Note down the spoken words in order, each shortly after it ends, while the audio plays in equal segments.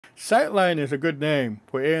Sightline is a good name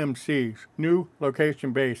for AMC's new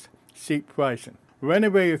location-based seat pricing.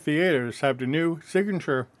 Renovated theaters have the new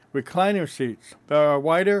signature recliner seats that are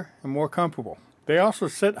wider and more comfortable. They also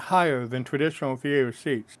sit higher than traditional theater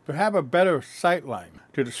seats to have a better sight line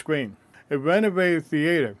to the screen. A renovated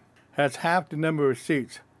theater has half the number of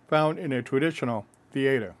seats found in a traditional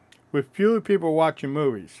theater. With fewer people watching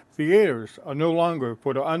movies, theaters are no longer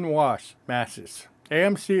for the unwashed masses.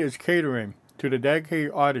 AMC is catering to the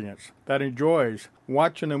dedicated audience that enjoys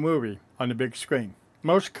watching a movie on the big screen.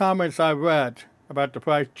 Most comments I've read about the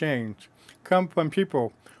price change come from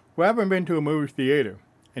people who haven't been to a movie theater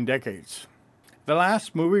in decades. The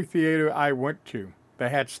last movie theater I went to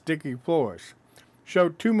that had sticky floors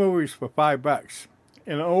showed 2 movies for $5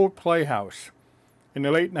 in an old playhouse in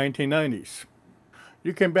the late 1990s.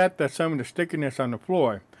 You can bet that some of the stickiness on the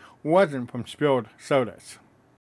floor wasn't from spilled sodas.